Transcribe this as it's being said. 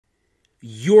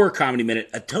Your Comedy Minute.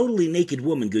 A totally naked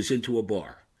woman goes into a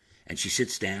bar, and she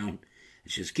sits down,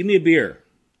 and she says, give me a beer.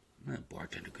 And the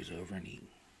bartender goes over, and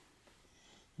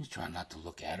he's trying not to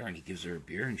look at her, and he gives her a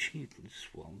beer, and she's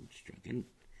drinking.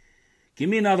 Give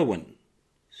me another one.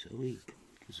 So he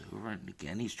goes over, and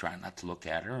again, he's trying not to look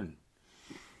at her, and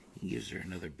he gives her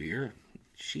another beer.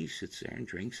 She sits there and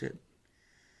drinks it.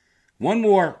 One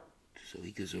more. So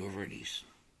he goes over, and he's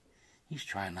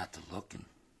trying not to look, and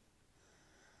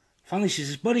finally she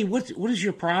says, buddy, what is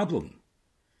your problem?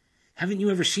 Haven't you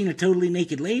ever seen a totally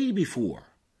naked lady before?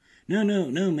 No,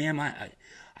 ma'am. I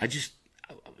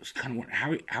was kind of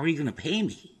wondering, how are you going to pay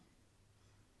me?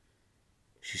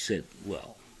 She said,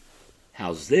 well,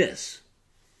 how's this?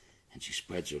 And she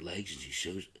spreads her legs and she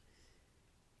shows.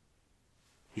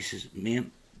 He says,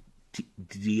 ma'am, do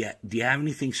you have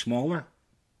anything smaller?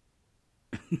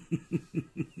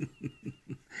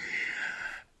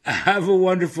 Have a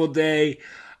wonderful day.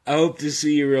 I hope to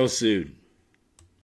see you real soon.